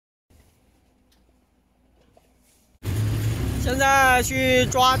现在去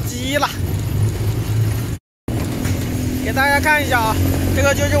抓鸡了，给大家看一下啊，这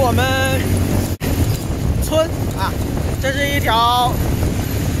个就是我们村啊，这是一条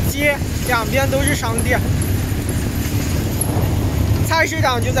街，两边都是商店，菜市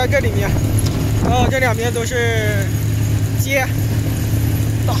场就在这里面，然后这两边都是街，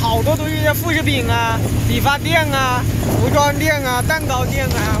好多都是一些副食品啊、理发店啊、服装店啊、蛋糕店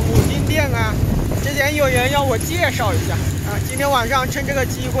啊、五金店啊。之前有人要我介绍一下啊，今天晚上趁这个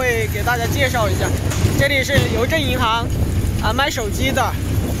机会给大家介绍一下，这里是邮政银行啊，卖手机的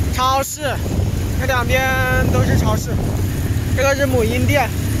超市，这两边都是超市，这个是母婴店，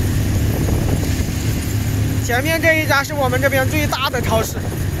前面这一家是我们这边最大的超市，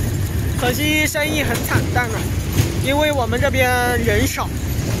可惜生意很惨淡啊，因为我们这边人少。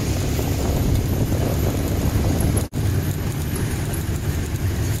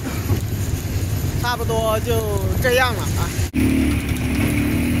差不多就这样了啊。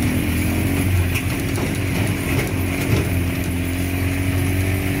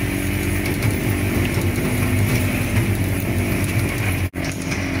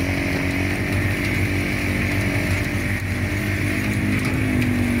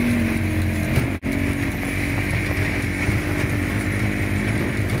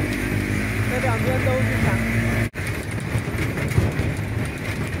这两边都是山。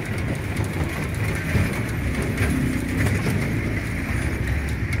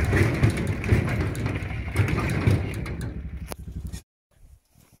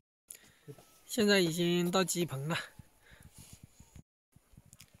现在已经到鸡棚了，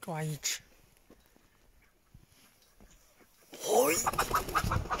抓一只，嘿，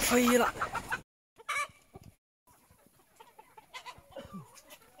飞了。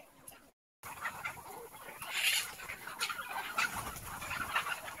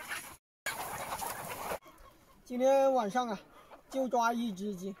今天晚上啊，就抓一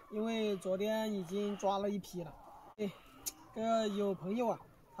只鸡，因为昨天已经抓了一批了。这有朋友啊，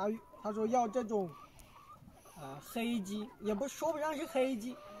他说要这种黑鸡，也说不上是黑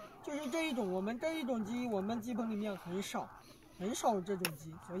鸡，就是这一种，我们这一种鸡，我们鸡棚里面很少这种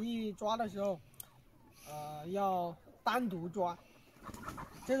鸡，所以抓的时候要单独抓。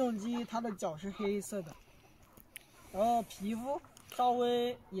这种鸡它的脚是黑色的，然后皮肤稍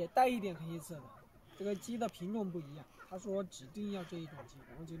微也带一点黑色的，这个鸡的品种不一样，他说指定要这一种鸡，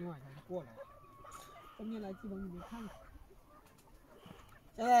然后今天晚上就过来了，后面来鸡棚里面看看。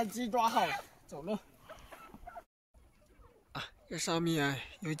现在鸡抓好了，走了。啊，这上面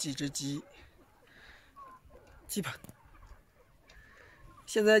有几只鸡棚。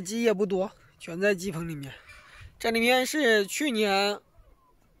现在鸡也不多，全在鸡棚里面。这里面是去年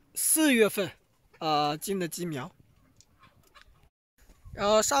4月份进的鸡苗，然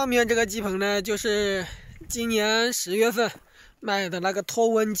后上面这个鸡棚呢，就是今年10月份买的那个脱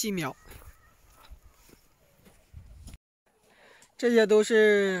温鸡苗。这些都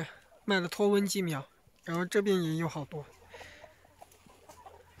是买的脱温鸡苗，然后这边也有好多。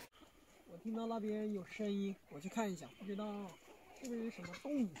我听到那边有声音，我去看一下，不知道是不是什么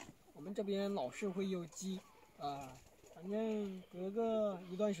动物。我们这边老是会有鸡，反正隔个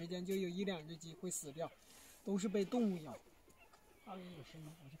一段时间就有1、2只鸡会死掉，都是被动物咬。那边有声音，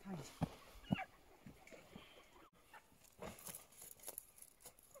我去看一下。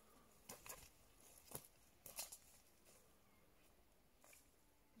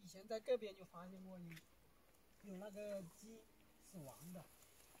以前在这边就发现过有那个鸡死亡的，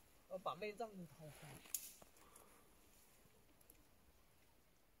把内脏给掏开。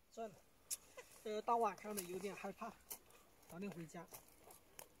算了，这个大晚上的有点害怕，早点回家。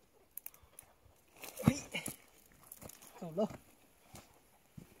嘿，走了。